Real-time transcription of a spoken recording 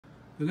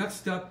The next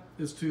step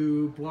is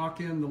to block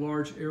in the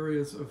large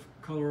areas of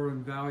color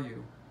and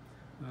value,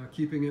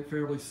 keeping it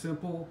fairly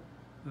simple,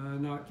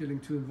 not getting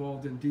too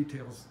involved in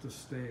details at this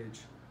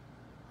stage.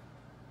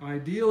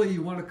 Ideally,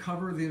 you want to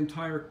cover the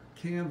entire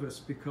canvas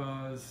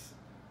because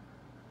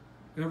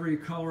every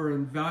color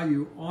and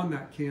value on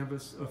that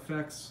canvas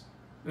affects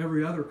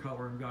every other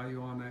color and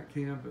value on that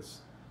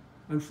canvas.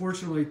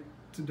 Unfortunately,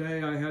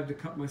 today I had to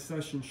cut my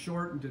session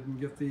short and didn't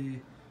get the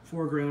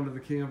foreground of the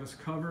canvas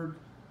covered.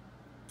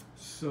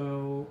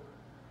 So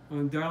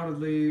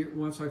undoubtedly,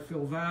 once I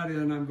fill that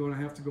in, I'm going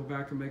to have to go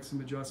back and make some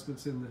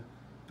adjustments in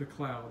the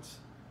clouds.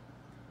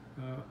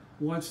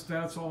 Once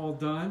that's all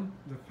done,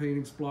 the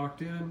painting's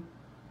blocked in,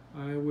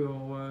 I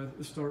will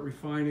start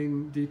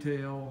refining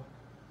detail,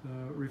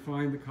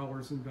 refine the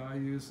colors and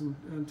values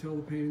until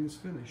the painting is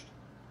finished.